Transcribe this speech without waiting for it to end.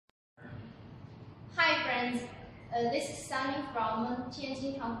friends, this is Sunny from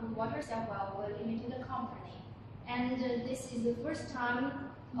TWS Valve Limited Company, and this is the first time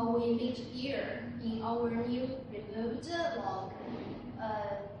we meet here in our new removed log.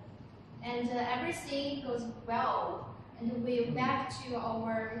 And everything goes well, and we're back to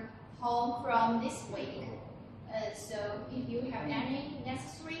our home from this week. So if you have any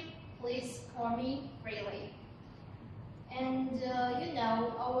necessary, please call me freely. And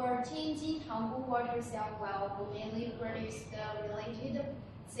our TWS Valve mainly produce the related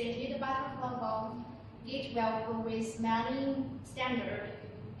seated backflow valve, gate valve with many standard,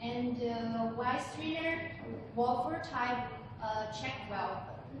 and wide strainer, wafer type check valve,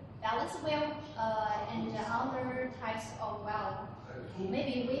 balance valve, and other types of valve.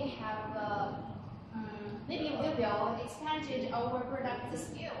 Maybe we will expand our product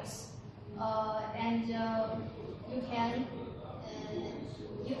skills, and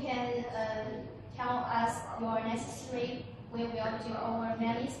you can tell us your necessary. We will do our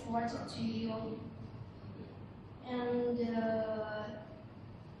many support to you. And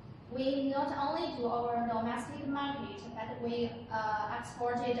we not only do our domestic market, but we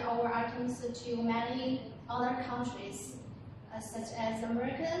exported our items to many other countries, such as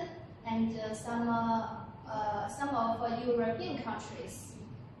American and some of European countries.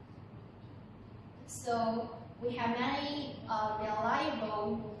 So we have many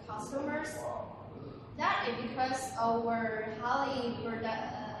reliable customers. That is because our highly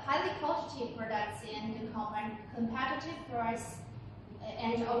quality products and competitive price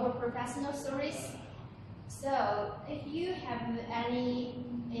and our professional service. So if you have any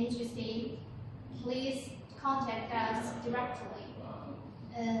interest, please contact us directly.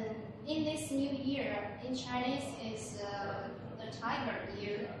 In this new year, in Chinese is the Tiger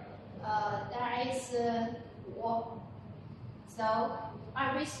Year. There is war. So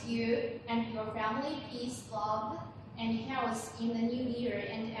I wish you and your family peace, love, and health in the new year,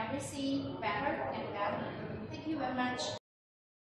 and everything better and better. Thank you very much.